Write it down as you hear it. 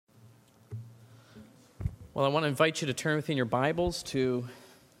Well, I want to invite you to turn within your Bibles to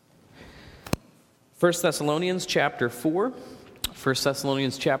 1 Thessalonians chapter 4. 1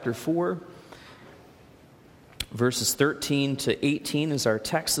 Thessalonians chapter 4, verses 13 to 18 is our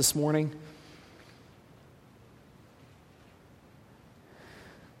text this morning.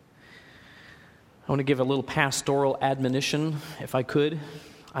 I want to give a little pastoral admonition, if I could.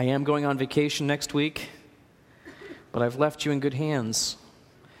 I am going on vacation next week, but I've left you in good hands.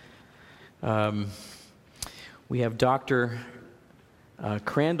 We have Dr.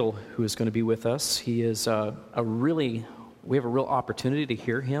 Crandall, who is going to be with us. He is we have a real opportunity to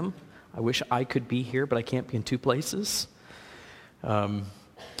hear him. I wish I could be here, but I can't be in two places.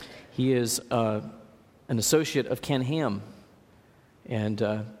 He is an associate of Ken Ham,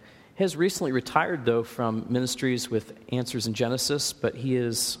 and has recently retired, though, from ministries with Answers in Genesis, but he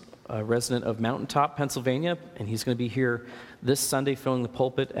is a resident of Mountaintop, Pennsylvania, and he's going to be here this Sunday filling the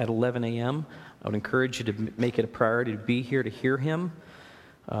pulpit at 11 a.m. I would encourage you to make it a priority to be here to hear him.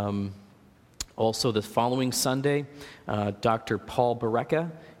 Also, the following Sunday, Dr. Paul Bareka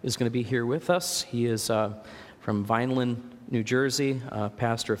is going to be here with us. He is from Vineland, New Jersey,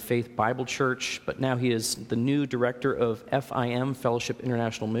 pastor of Faith Bible Church, but now he is the new director of FIM, Fellowship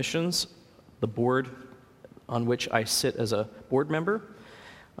International Missions, the board on which I sit as a board member.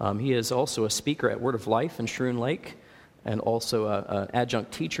 He is also a speaker at Word of Life in Shroon Lake, and also an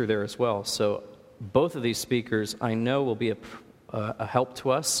adjunct teacher there as well. So both of these speakers I know will be a help to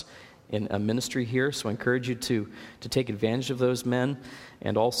us in a ministry here, so I encourage you to take advantage of those men.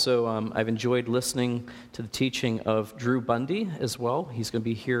 And also, I've enjoyed listening to the teaching of Drew Bundy as well. He's going to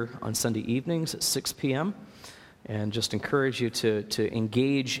be here on Sunday evenings at 6 p.m., and just encourage you to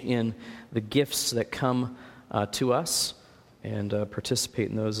engage in the gifts that come to us and participate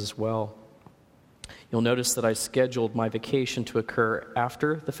in those as well. You'll notice that I scheduled my vacation to occur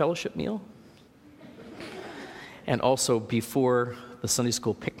after the fellowship meal and also before the Sunday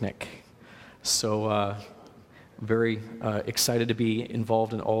school picnic. So very excited to be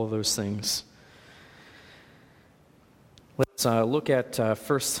involved in all of those things. Let's look at 1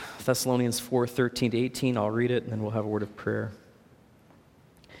 Thessalonians 4, 13 to 18. I'll read it, and then we'll have a word of prayer.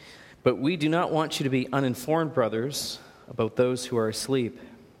 But we do not want you to be uninformed, brothers, about those who are asleep,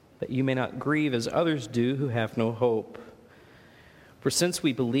 that you may not grieve as others do who have no hope. For since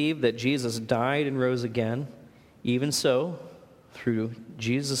we believe that Jesus died and rose again, even so, through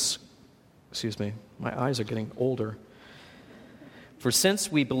Jesus, my eyes are getting older. For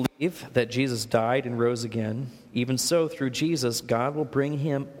since we believe that Jesus died and rose again, even so, through Jesus, God will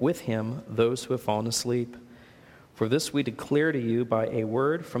bring with him those who have fallen asleep. For this we declare to you by a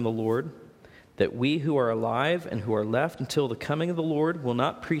word from the Lord, that we who are alive and who are left until the coming of the Lord will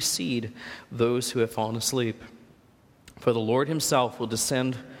not precede those who have fallen asleep. For the Lord himself will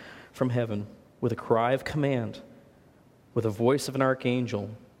descend from heaven with a cry of command, with a voice of an archangel,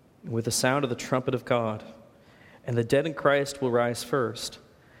 with the sound of the trumpet of God, and the dead in Christ will rise first.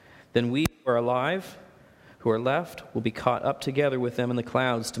 Then we who are alive, who are left, will be caught up together with them in the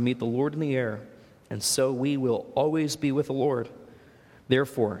clouds to meet the Lord in the air, and so we will always be with the Lord.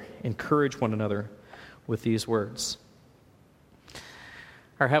 Therefore, encourage one another with these words.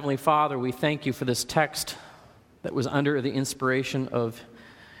 Our Heavenly Father, we thank you for this text that was under the inspiration of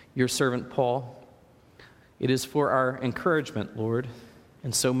your servant Paul. It is for our encouragement, Lord,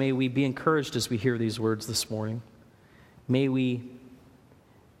 and so may we be encouraged as we hear these words this morning. May we,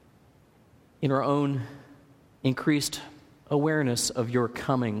 in our own increased awareness of your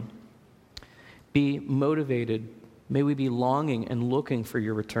coming, be motivated. May we be longing and looking for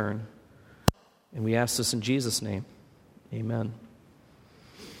your return. And we ask this in Jesus' name. Amen.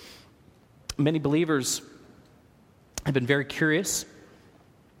 Many believers have been very curious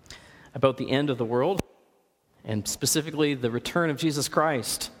about the end of the world, and specifically the return of Jesus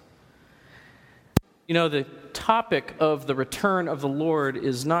Christ. You know, the topic of the return of the Lord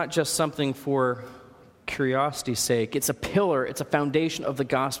is not just something for curiosity's sake. It's a pillar, it's a foundation of the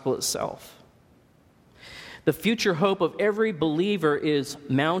gospel itself. The future hope of every believer is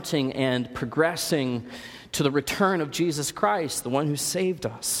mounting and progressing to the return of Jesus Christ, the one who saved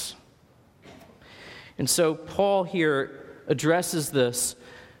us. And so Paul here addresses this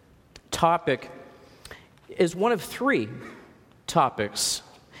topic as one of three topics.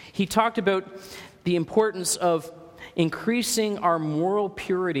 He talked about the importance of increasing our moral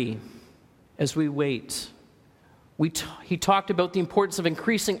purity as we wait. He talked about the importance of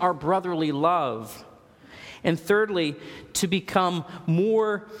increasing our brotherly love. And thirdly, to become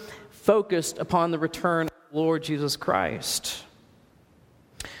more focused upon the return of the Lord Jesus Christ.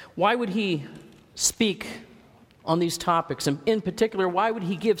 Why would he speak on these topics? And in particular, why would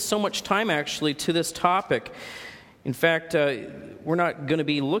he give so much time actually to this topic? In fact, we're not going to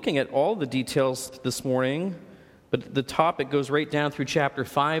be looking at all the details this morning, but the topic goes right down through chapter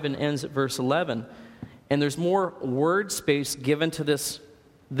 5 and ends at verse 11. And there's more word space given to this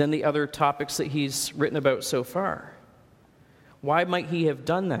than the other topics that he's written about so far. Why might he have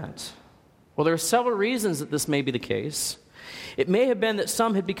done that? Well, there are several reasons that this may be the case. It may have been that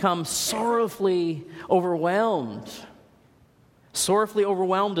some had become sorrowfully overwhelmed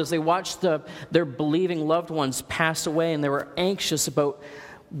as they watched their believing loved ones pass away, and they were anxious about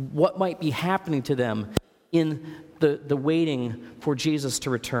what might be happening to them in the waiting for Jesus to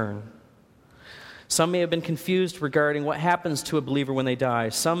return. Some may have been confused regarding what happens to a believer when they die.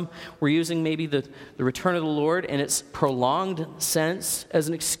 Some were using maybe the return of the Lord and its prolonged sense as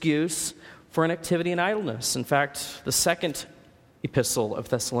an excuse for inactivity and idleness. In fact, the second epistle of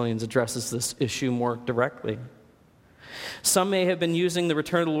Thessalonians addresses this issue more directly. Some may have been using the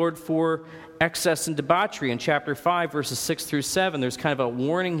return of the Lord for excess and debauchery. In chapter 5, verses 6 through 7, there's kind of a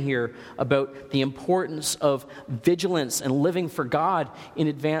warning here about the importance of vigilance and living for God in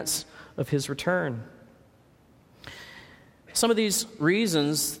advance of his return. Some of these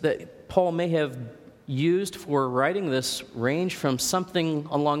reasons that Paul may have used for writing this range from something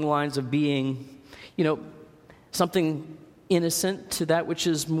along the lines of being, something innocent to that which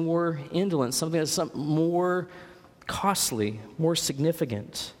is more indolent, something that's more costly, more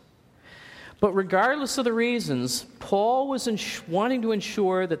significant. But regardless of the reasons, Paul was wanting to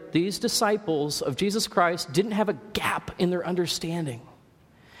ensure that these disciples of Jesus Christ didn't have a gap in their understanding.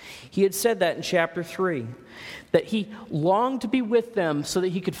 He had said that in chapter 3, that he longed to be with them so that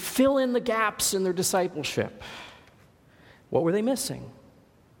he could fill in the gaps in their discipleship. What were they missing?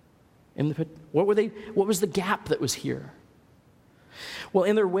 What was the gap that was here? Well,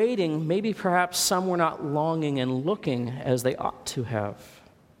 in their waiting, maybe perhaps some were not longing and looking as they ought to have.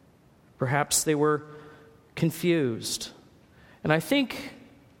 Perhaps they were confused. And I think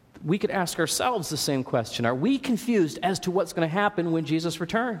we could ask ourselves the same question. Are we confused as to what's going to happen when Jesus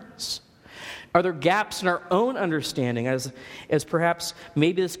returns? Are there gaps in our own understanding as perhaps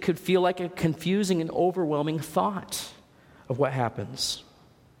maybe this could feel like a confusing and overwhelming thought of what happens?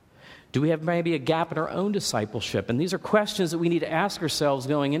 Do we have maybe a gap in our own discipleship? And these are questions that we need to ask ourselves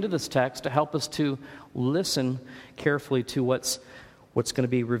going into this text to help us to listen carefully to what's going to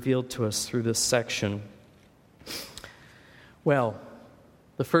be revealed to us through this section. Well,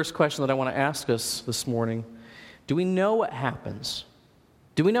 the first question that I want to ask us this morning, do we know what happens?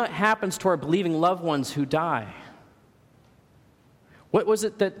 Do we know what happens to our believing loved ones who die? What was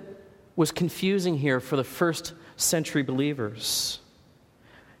it that was confusing here for the first century believers?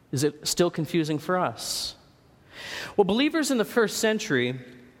 Is it still confusing for us? Well, believers in the first century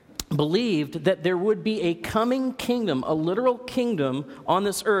believed that there would be a coming kingdom, a literal kingdom on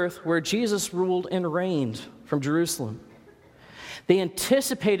this earth where Jesus ruled and reigned from Jerusalem. They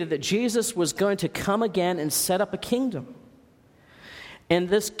anticipated that Jesus was going to come again and set up a kingdom. And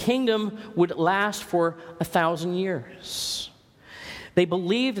this kingdom would last for 1,000 years. They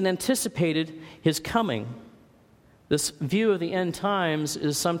believed and anticipated his coming. This view of the end times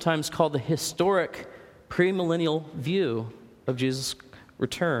is sometimes called the historic premillennial view of Jesus'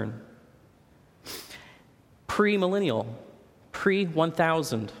 return. Premillennial,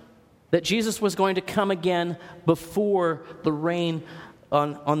 pre-1000. That Jesus was going to come again before the reign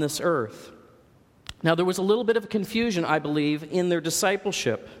on this earth. Now, there was a little bit of confusion, I believe, in their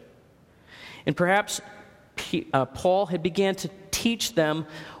discipleship. And perhaps Paul had began to teach them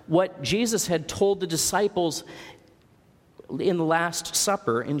what Jesus had told the disciples in the Last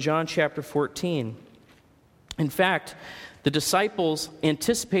Supper in John chapter 14. In fact, the disciples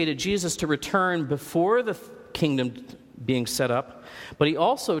anticipated Jesus to return before the kingdom being set up, but he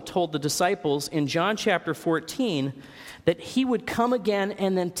also told the disciples in John chapter 14 that he would come again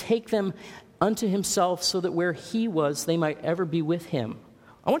and then take them unto himself so that where he was, they might ever be with him.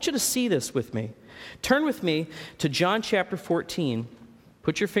 I want you to see this with me. Turn with me to John chapter 14.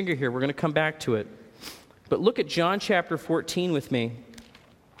 Put your finger here. We're going to come back to it. But look at John chapter 14 with me.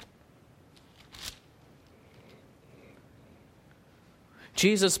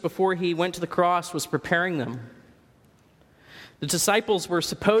 Jesus, before he went to the cross, was preparing them. The disciples were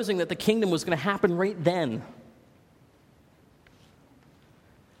supposing that the kingdom was going to happen right then.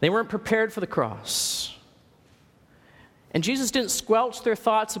 They weren't prepared for the cross. And Jesus didn't squelch their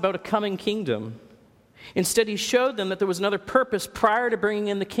thoughts about a coming kingdom. Instead, he showed them that there was another purpose prior to bringing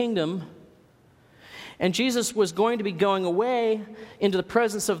in the kingdom. And Jesus was going to be going away into the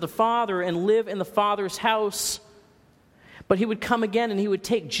presence of the Father and live in the Father's house. But he would come again and he would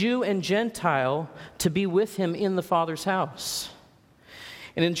take Jew and Gentile to be with him in the Father's house.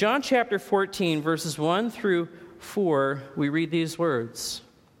 And in John chapter 14, verses 1 through 4, we read these words.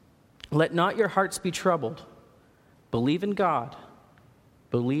 Let not your hearts be troubled. Believe in God.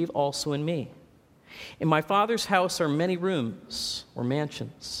 Believe also in me. In my Father's house are many rooms or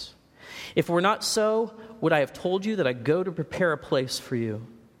mansions. If it were not so, would I have told you that I go to prepare a place for you?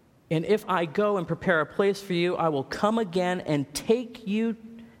 And if I go and prepare a place for you, I will come again and take you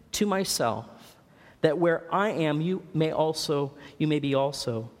to myself, that where I am, you may be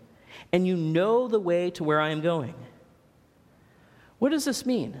also. And you know the way to where I am going. What does this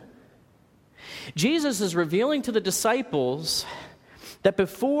mean? Jesus is revealing to the disciples that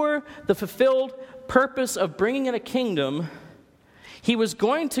before the fulfilled purpose of bringing in a kingdom, he was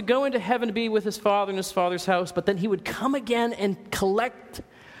going to go into heaven to be with his Father in his Father's house, but then he would come again and collect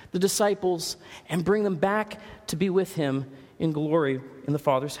the disciples and bring them back to be with him in glory in the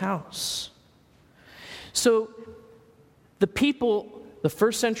Father's house. So the people, the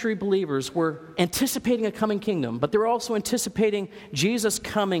first century believers, were anticipating a coming kingdom, but they were also anticipating Jesus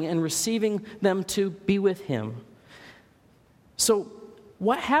coming and receiving them to be with him. So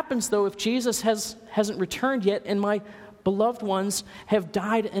what happens, though, if Jesus hasn't returned yet and my beloved ones have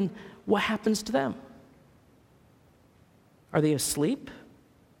died, and what happens to them? Are they asleep?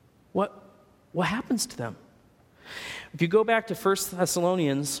 What happens to them? If you go back to 1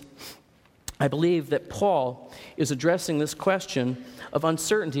 Thessalonians, I believe that Paul is addressing this question of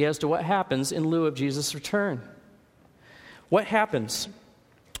uncertainty as to what happens in lieu of Jesus' return. What happens?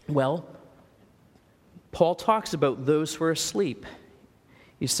 Well, Paul talks about those who are asleep.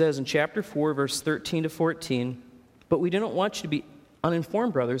 He says in chapter 4, verse 13 to 14, but we do not want you to be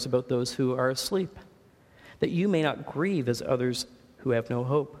uninformed, brothers, about those who are asleep, that you may not grieve as others who have no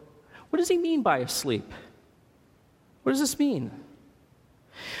hope. What does he mean by asleep? What does this mean?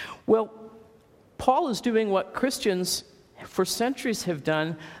 Well, Paul is doing what Christians for centuries have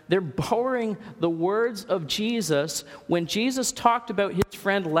done. They're borrowing the words of Jesus when Jesus talked about his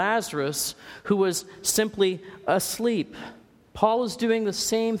friend Lazarus, who was simply asleep. Paul is doing the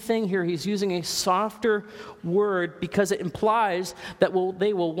same thing here. He's using a softer word because it implies that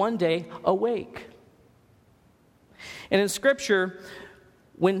they will one day awake. And in Scripture,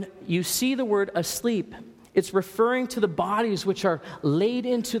 when you see the word asleep, it's referring to the bodies which are laid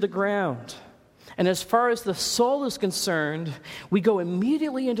into the ground. And as far as the soul is concerned, we go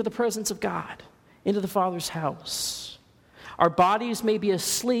immediately into the presence of God, into the Father's house. Our bodies may be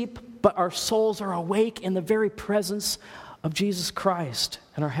asleep, but our souls are awake in the very presence of Jesus Christ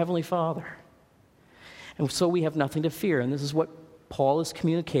and our Heavenly Father. And so we have nothing to fear. And this is what Paul is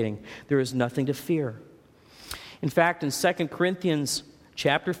communicating. There is nothing to fear. In fact, in 2 Corinthians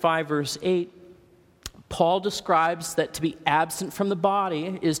chapter 5, verse 8, Paul describes that to be absent from the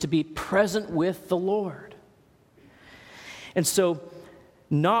body is to be present with the Lord. And so,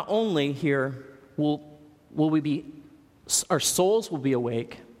 not only here will our souls will be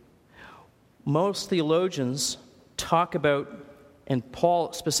awake, most theologians talk about, and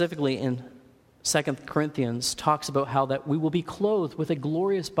Paul specifically in 2 Corinthians talks about how that we will be clothed with a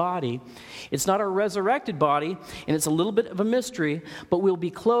glorious body. It's not our resurrected body, and it's a little bit of a mystery, but we'll be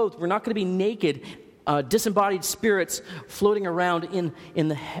clothed. We're not going to be naked, disembodied spirits floating around in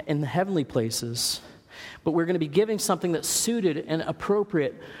the heavenly places, but we're going to be giving something that's suited and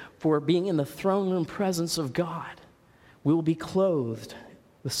appropriate for being in the throne room presence of God. We will be clothed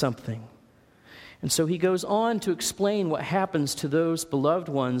with something. And so he goes on to explain what happens to those beloved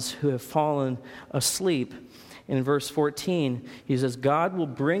ones who have fallen asleep. In verse 14, he says, God will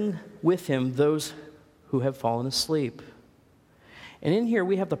bring with him those who have fallen asleep. And in here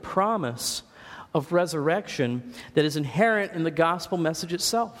we have the promise of resurrection that is inherent in the gospel message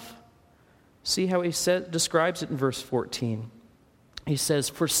itself. See how he describes it in verse 14. He says,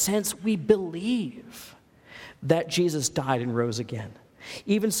 for since we believe that Jesus died and rose again,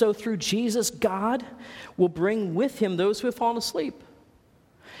 even so, through Jesus, God will bring with him those who have fallen asleep.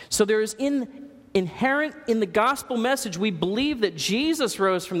 So there is inherent in the gospel message, we believe that Jesus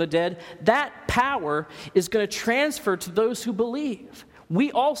rose from the dead. That power is going to transfer to those who believe.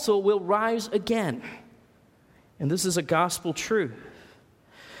 We also will rise again. And this is a gospel truth.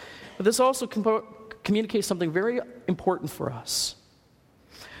 But this also communicates something very important for us.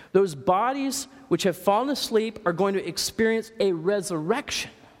 Those bodies which have fallen asleep are going to experience a resurrection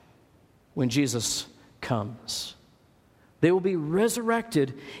when Jesus comes. They will be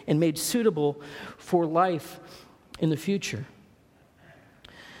resurrected and made suitable for life in the future.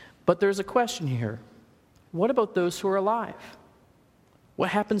 But there's a question here. What about those who are alive? What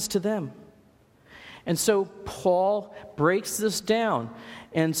happens to them? And so Paul breaks this down.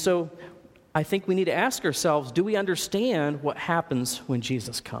 And so I think we need to ask ourselves, do we understand what happens when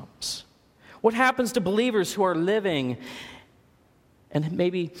Jesus comes? What happens to believers who are living and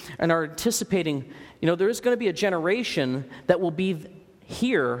are anticipating, there is going to be a generation that will be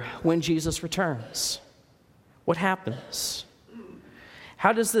here when Jesus returns. What happens?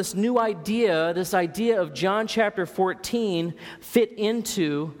 How does this new idea, this idea of John chapter 14, fit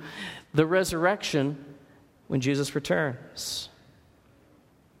into the resurrection when Jesus returns?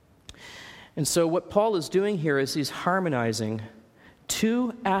 And so what Paul is doing here is he's harmonizing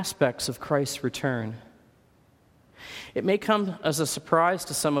two aspects of Christ's return. It may come as a surprise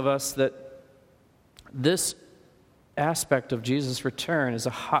to some of us that this aspect of Jesus' return is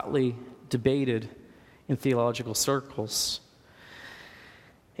hotly debated in theological circles.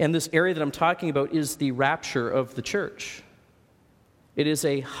 And this area that I'm talking about is the rapture of the church. It is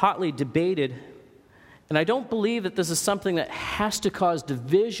a hotly debated, and I don't believe that this is something that has to cause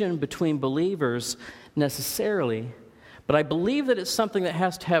division between believers necessarily, but I believe that it's something that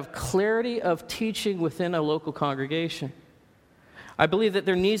has to have clarity of teaching within a local congregation. I believe that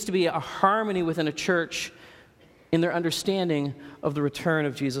there needs to be a harmony within a church in their understanding of the return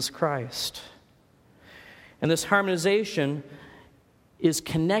of Jesus Christ. And this harmonization is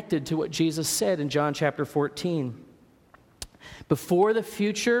connected to what Jesus said in John chapter 14. Before the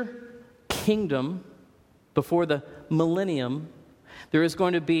future kingdom, before the millennium, there is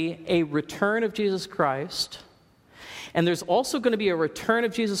going to be a return of Jesus Christ. And there's also going to be a return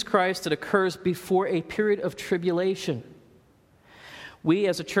of Jesus Christ that occurs before a period of tribulation. We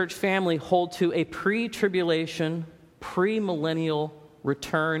as a church family hold to a pre-tribulation, pre-millennial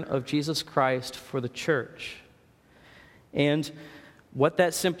return of Jesus Christ for the church. And what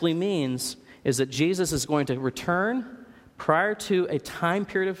that simply means is that Jesus is going to return prior to a time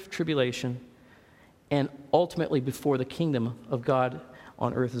period of tribulation and ultimately before the kingdom of God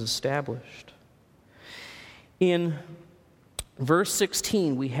on earth is established. In verse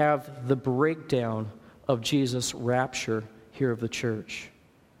 16, we have the breakdown of Jesus' rapture here of the church.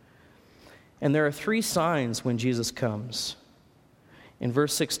 And there are three signs when Jesus comes. In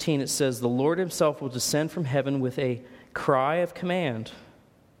verse 16, it says, "The Lord himself will descend from heaven with a cry of command,"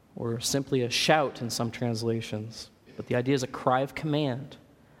 or simply a shout in some translations. But the idea is a cry of command.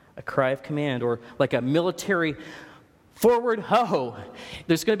 A cry of command, or like a military forward ho.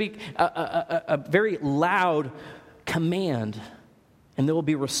 There's going to be a very loud command, and there will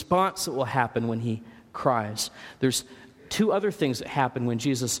be a response that will happen when he cries. There's two other things that happen when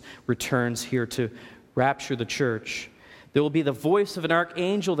Jesus returns here to rapture the church. There will be the voice of an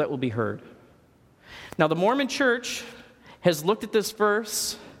archangel that will be heard. Now, the Mormon Church has looked at this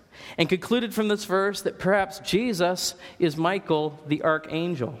verse and concluded from this verse that perhaps Jesus is Michael the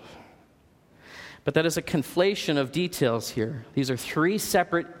archangel. But that is a conflation of details here. These are three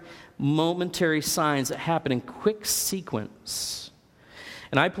separate momentary signs that happen in quick sequence.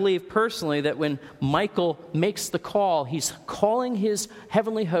 And I believe personally that when Michael makes the call, he's calling his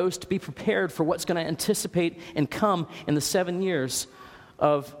heavenly host to be prepared for what's going to anticipate and come in the 7 years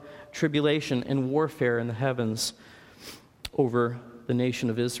of tribulation and warfare in the heavens over the nation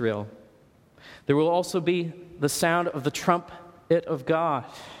of Israel. There will also be the sound of the trumpet of God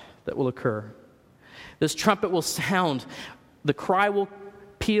that will occur. This trumpet will sound, the cry will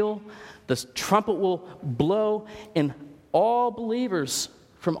peal, the trumpet will blow, and all believers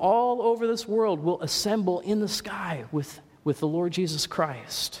from all over this world will assemble in the sky with the Lord Jesus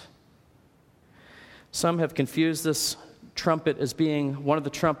Christ. Some have confused this trumpet as being one of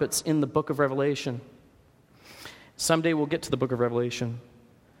the trumpets in the book of Revelation. Someday we'll get to the book of Revelation.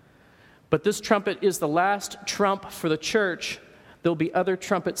 But this trumpet is the last trump for the church. There'll be other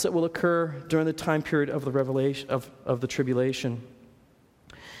trumpets that will occur during the time period of the revelation of the tribulation.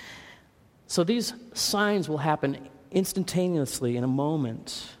 So these signs will happen instantaneously in a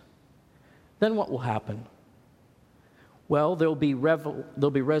moment. Then what will happen? Well, there'll be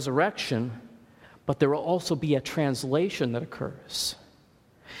resurrection, but there will also be a translation that occurs.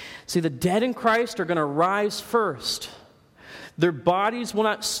 See, the dead in Christ are going to rise first. Their bodies will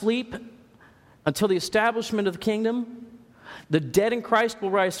not sleep until the establishment of the kingdom. The dead in Christ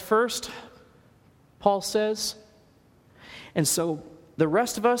will rise first, Paul says. And so the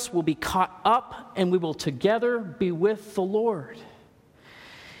rest of us will be caught up and we will together be with the Lord.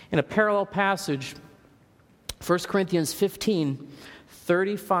 In a parallel passage, 1 Corinthians 15,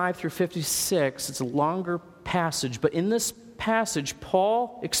 35 through 56, it's a longer passage, but in this passage,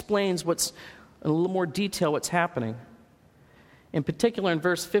 Paul explains what's in a little more detail what's happening. In particular, in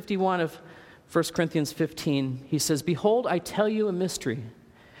verse 51 of 1 Corinthians 15, he says, "Behold, I tell you a mystery.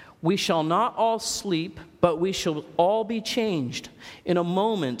 We shall not all sleep, but we shall all be changed in a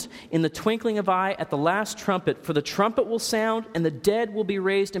moment, in the twinkling of an eye, at the last trumpet. For the trumpet will sound, and the dead will be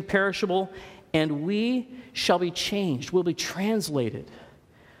raised imperishable, and we shall be changed. We'll be translated.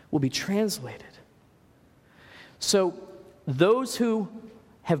 We'll be translated. So those who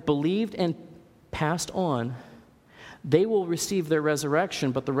have believed and passed on, they will receive their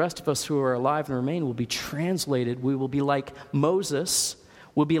resurrection, but the rest of us who are alive and remain will be translated. We will be like Moses.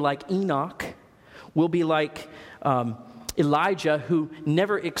 We'll be like Enoch. We'll be like Elijah, who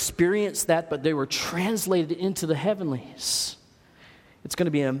never experienced that, but they were translated into the heavenlies. It's going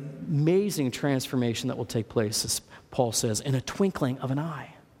to be an amazing transformation that will take place, as Paul says, in a twinkling of an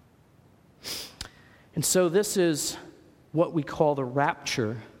eye. And so this is what we call the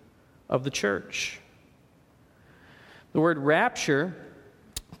rapture of the church. The word rapture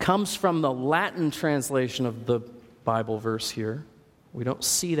comes from the Latin translation of the Bible verse here. We don't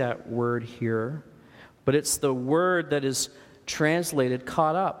see that word here, but it's the word that is translated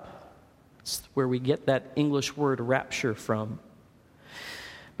caught up. It's where we get that English word rapture from.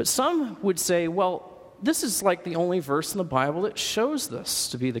 But some would say, well, this is like the only verse in the Bible that shows this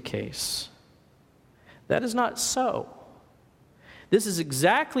to be the case. That is not so. This is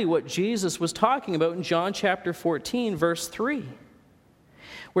exactly what Jesus was talking about in John chapter 14, verse 3,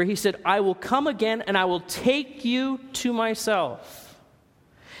 where he said, I will come again and I will take you to myself.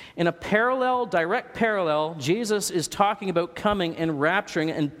 In a direct parallel, Jesus is talking about coming and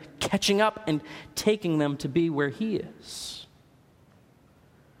rapturing and catching up and taking them to be where he is.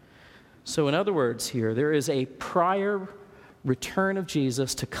 So in other words here, there is a prior return of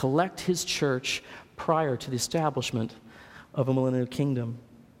Jesus to collect his church prior to the establishment of a millennial kingdom.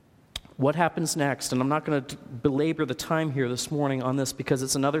 What happens next? And I'm not going to belabor the time here this morning on this because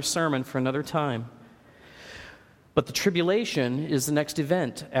it's another sermon for another time. But the tribulation is the next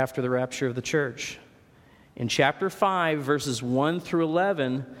event after the rapture of the church. In chapter 5, verses 1 through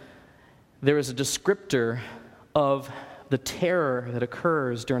 11, there is a descriptor of the terror that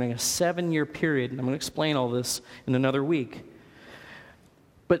occurs during a 7-year period. And I'm going to explain all this in another week.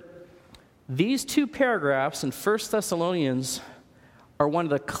 But these two paragraphs in 1 Thessalonians are one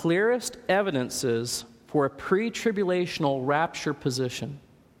of the clearest evidences for a pre-tribulational rapture position.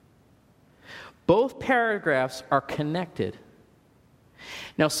 Both paragraphs are connected.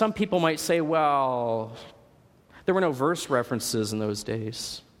 Now, some people might say, well, there were no verse references in those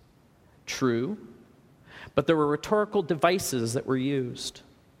days. True, but there were rhetorical devices that were used.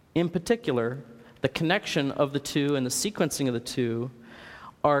 In particular, the connection of the two and the sequencing of the two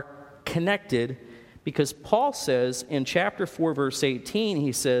are connected because Paul says in chapter 4, verse 18,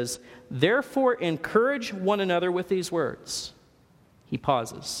 he says, therefore encourage one another with these words. He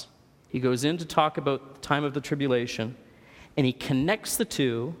pauses. He goes in to talk about the time of the tribulation, and he connects the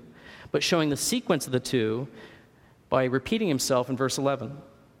two, but showing the sequence of the two by repeating himself in verse 11.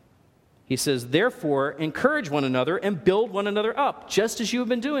 He says, therefore, encourage one another and build one another up, just as you have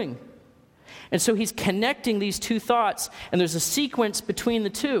been doing. And so he's connecting these two thoughts, and there's a sequence between the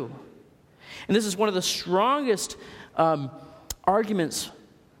two. And this is one of the strongest arguments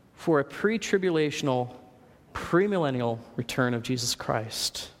for a pre-tribulational, premillennial return of Jesus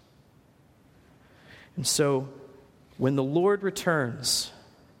Christ. And so, when the Lord returns,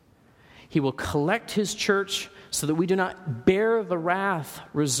 he will collect his church so that we do not bear the wrath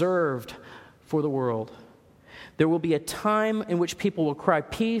reserved for the world. There will be a time in which people will cry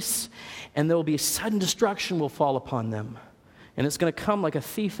peace, and there will be sudden destruction will fall upon them. And it's going to come like a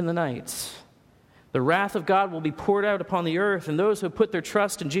thief in the night. The wrath of God will be poured out upon the earth, and those who have put their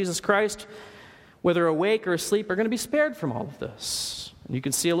trust in Jesus Christ, whether awake or asleep, are going to be spared from all of this. And you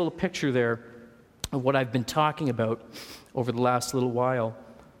can see a little picture there of what I've been talking about over the last little while.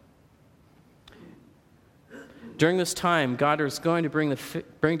 During this time, God is going to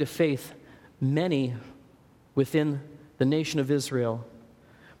bring to faith many within the nation of Israel.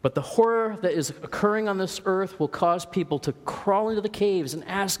 But the horror that is occurring on this earth will cause people to crawl into the caves and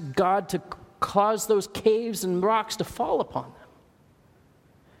ask God to cause those caves and rocks to fall upon them.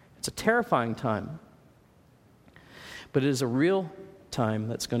 It's a terrifying time. But it is a real time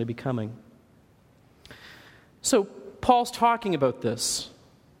that's going to be coming. So Paul's talking about this.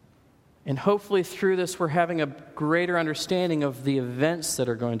 And hopefully through this we're having a greater understanding of the events that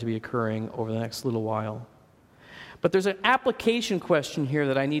are going to be occurring over the next little while. But there's an application question here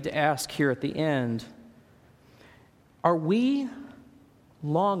that I need to ask here at the end. Are we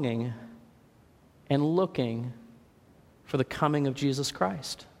longing and looking for the coming of Jesus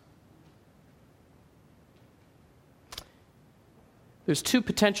Christ? There's two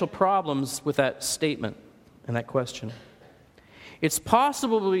potential problems with that statement and that question. It's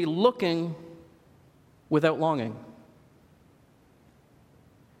possible to be looking without longing.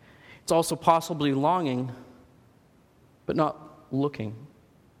 It's also possible to be longing, but not looking.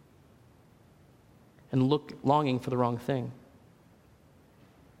 And longing for the wrong thing.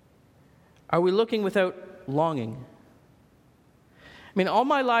 Are we looking without longing? I mean, all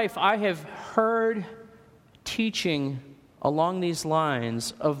my life I have heard teaching along these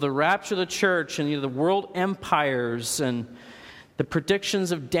lines of the rapture of the church and the world empires and the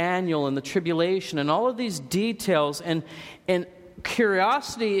predictions of Daniel and the tribulation and all of these details. And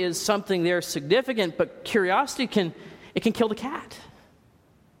curiosity is something there significant, but curiosity can kill the cat.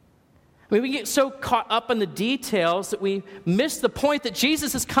 I mean, we get so caught up in the details that we miss the point that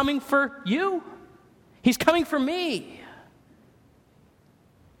Jesus is coming for you. He's coming for me.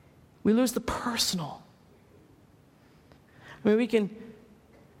 We lose the personal. I mean, we can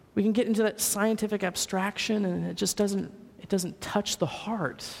get into that scientific abstraction, and it just doesn't touch the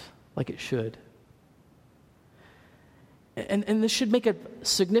heart like it should. And this should make a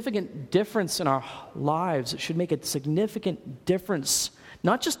significant difference in our lives. It should make a significant difference,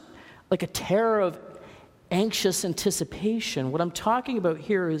 not just like a terror of anxious anticipation. What I'm talking about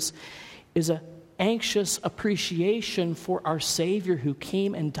here is an anxious appreciation for our Savior who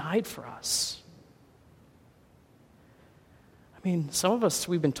came and died for us. I mean, some of us,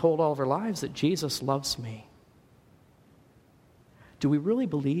 we've been told all of our lives that Jesus loves me. Do we really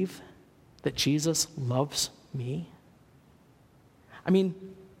believe that Jesus loves me? I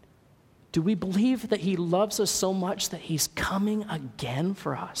mean, do we believe that he loves us so much that he's coming again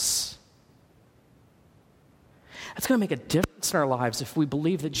for us? It's going to make a difference in our lives if we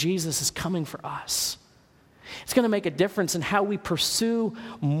believe that Jesus is coming for us. It's going to make a difference in how we pursue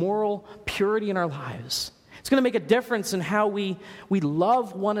moral purity in our lives. It's going to make a difference in how we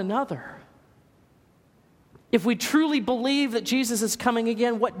love one another. If we truly believe that Jesus is coming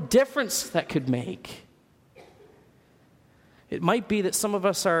again, what difference that could make. It might be that some of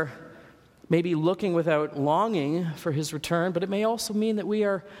us are maybe looking without longing for his return, but it may also mean that we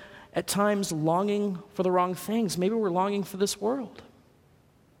are at times longing for the wrong things. Maybe we're longing for this world.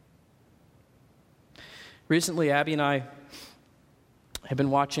 Recently, Abby and I have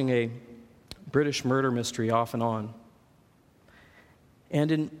been watching a British murder mystery off and on.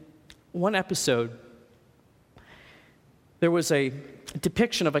 And in one episode, there was a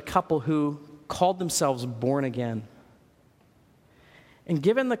depiction of a couple who called themselves born again. And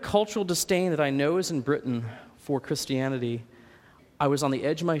given the cultural disdain that I know is in Britain for Christianity, I was on the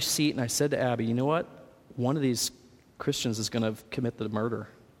edge of my seat and I said to Abby, you know what? One of these Christians is going to commit the murder.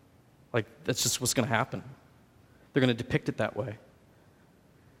 Like, that's just what's going to happen. They're going to depict it that way.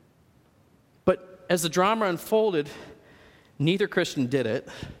 But as the drama unfolded, neither Christian did it,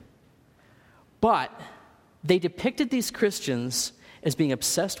 but they depicted these Christians as being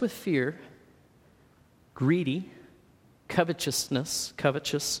obsessed with fear, greedy, covetous,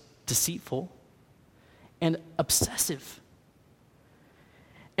 deceitful, and obsessive.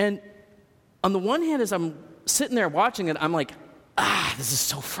 And on the one hand, as I'm sitting there watching it, I'm like, this is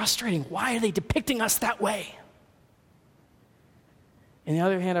so frustrating. Why are they depicting us that way? On the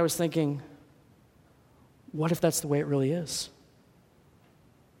other hand, I was thinking, what if that's the way it really is?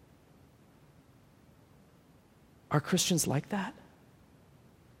 Are Christians like that?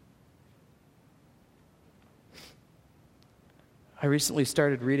 I recently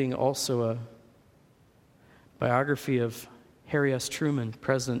started reading also a biography of Harry S. Truman,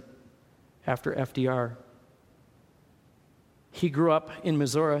 president after FDR. He grew up in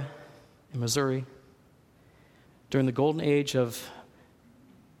Missouri, during the golden age of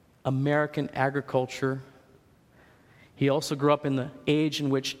American agriculture. He also grew up in the age in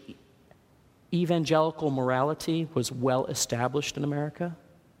which evangelical morality was well established in America.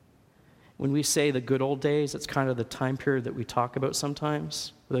 When we say the good old days, it's kind of the time period that we talk about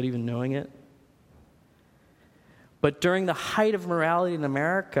sometimes without even knowing it. But during the height of morality in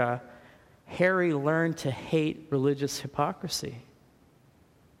America, Harry learned to hate religious hypocrisy.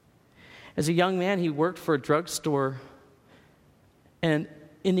 As a young man, he worked for a drugstore, and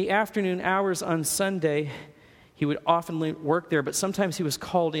in the afternoon hours on Sunday, he would often work there, but sometimes he was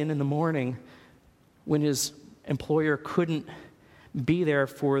called in the morning when his employer couldn't be there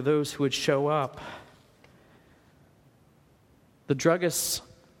for those who would show up. The druggist's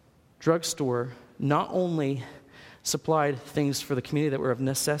drugstore not only supplied things for the community that were of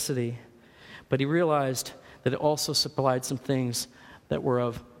necessity, but he realized that it also supplied some things that were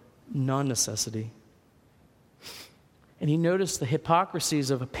of non-necessity. And he noticed the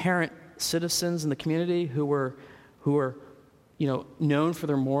hypocrisies of apparent citizens in the community who were known for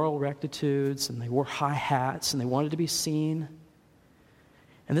their moral rectitudes, and they wore high hats and they wanted to be seen.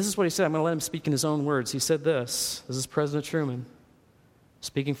 And this is what he said. I'm going to let him speak in his own words. He said this. This is President Truman.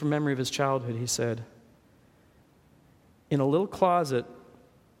 Speaking from memory of his childhood, he said, "In a little closet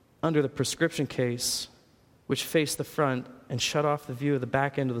under the prescription case, which faced the front and shut off the view of the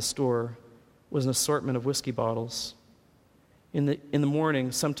back end of the store, was an assortment of whiskey bottles. In the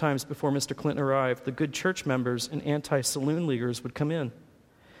morning, sometimes before Mr. Clinton arrived, the good church members and anti-saloon leaguers would come in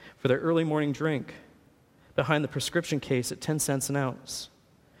for their early morning drink behind the prescription case at 10 cents an ounce.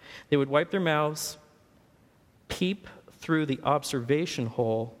 They would wipe their mouths, peep through the observation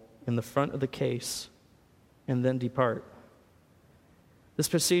hole in the front of the case, and then depart. This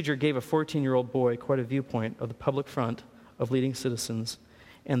procedure gave a 14-year-old boy quite a viewpoint of the public front of leading citizens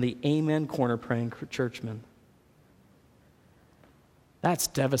and the amen corner praying churchmen." That's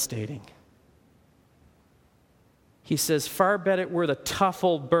devastating. He says, "Far bet it were the tough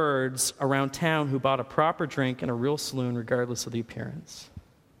old birds around town who bought a proper drink in a real saloon regardless of the appearance."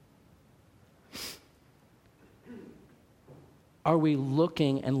 Are we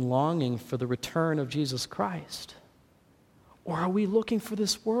looking and longing for the return of Jesus Christ? Or are we looking for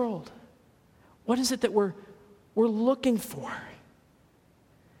this world? What is it that we're looking for?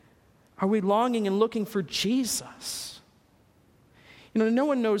 Are we longing and looking for Jesus? You know, no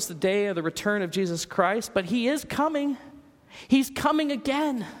one knows the day of the return of Jesus Christ, but he is coming. He's coming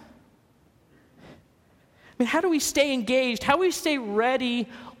again. I mean, how do we stay engaged? How do we stay ready,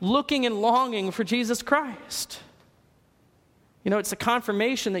 looking and longing for Jesus Christ? You know, it's a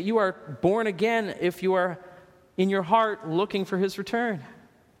confirmation that you are born again if you are in your heart looking for his return.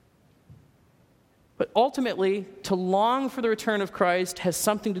 But ultimately, to long for the return of Christ has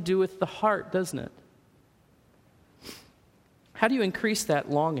something to do with the heart, doesn't it? How do you increase that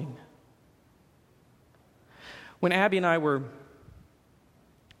longing? When Abby and I were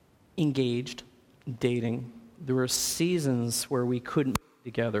engaged, dating, there were seasons where we couldn't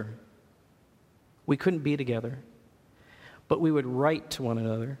be together. We couldn't be together. But we would write to one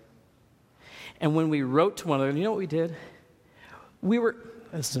another. And when we wrote to one another, you know what we did?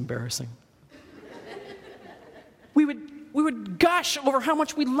 This is embarrassing. We would gush over how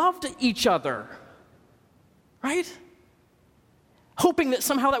much we loved each other. Right? Hoping that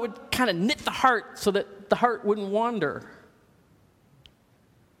somehow that would kind of knit the heart so that the heart wouldn't wander.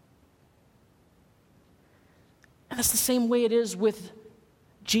 And that's the same way it is with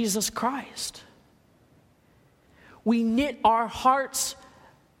Jesus Christ. We knit our hearts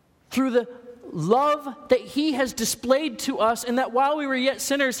through the love that he has displayed to us, and that while we were yet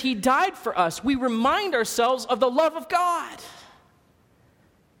sinners, he died for us. We remind ourselves of the love of God.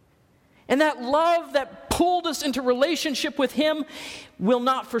 And that love that pulled us into relationship with him will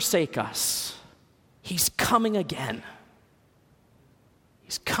not forsake us. He's coming again.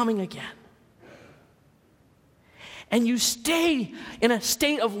 He's coming again. And you stay in a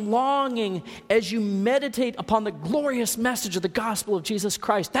state of longing as you meditate upon the glorious message of the gospel of Jesus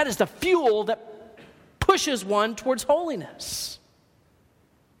Christ. That is the fuel that pushes one towards holiness.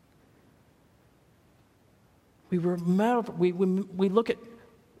 We look at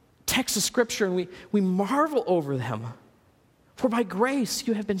texts of Scripture and we marvel over them. For by grace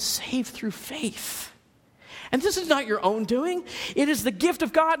you have been saved through faith. And this is not your own doing. It is the gift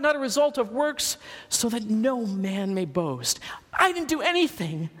of God, not a result of works, so that no man may boast. I didn't do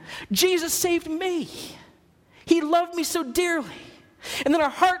anything. Jesus saved me. He loved me so dearly. And then our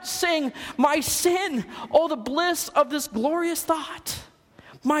hearts sing, my sin, oh, the bliss of this glorious thought.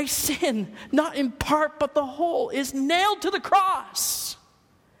 My sin, not in part but the whole, is nailed to the cross.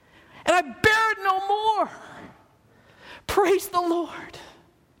 And I bear it no more. Praise the Lord.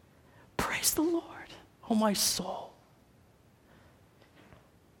 Praise the Lord. Oh, my soul.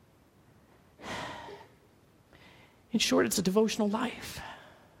 In short, it's a devotional life.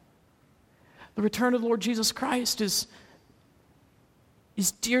 The return of the Lord Jesus Christ is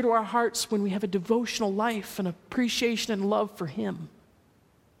dear to our hearts when we have a devotional life and appreciation and love for him.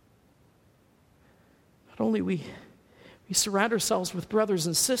 Not only we surround ourselves with brothers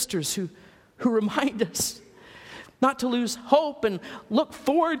and sisters who remind us not to lose hope and look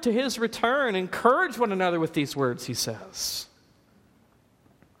forward to his return. Encourage one another with these words, he says.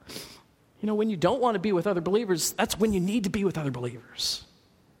 You know, when you don't want to be with other believers, that's when you need to be with other believers.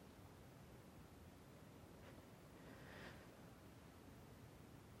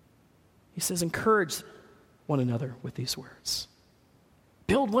 He says, encourage one another with these words.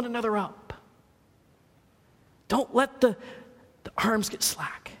 Build one another up. Don't let the arms get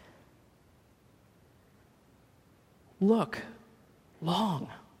slack. Long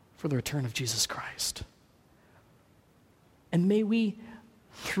for the return of Jesus Christ. And may we,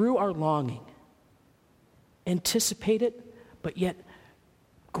 through our longing, anticipate it, but yet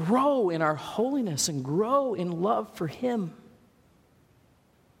grow in our holiness and grow in love for him.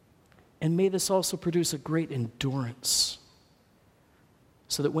 And may this also produce a great endurance,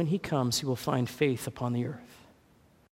 so that when he comes, he will find faith upon the earth.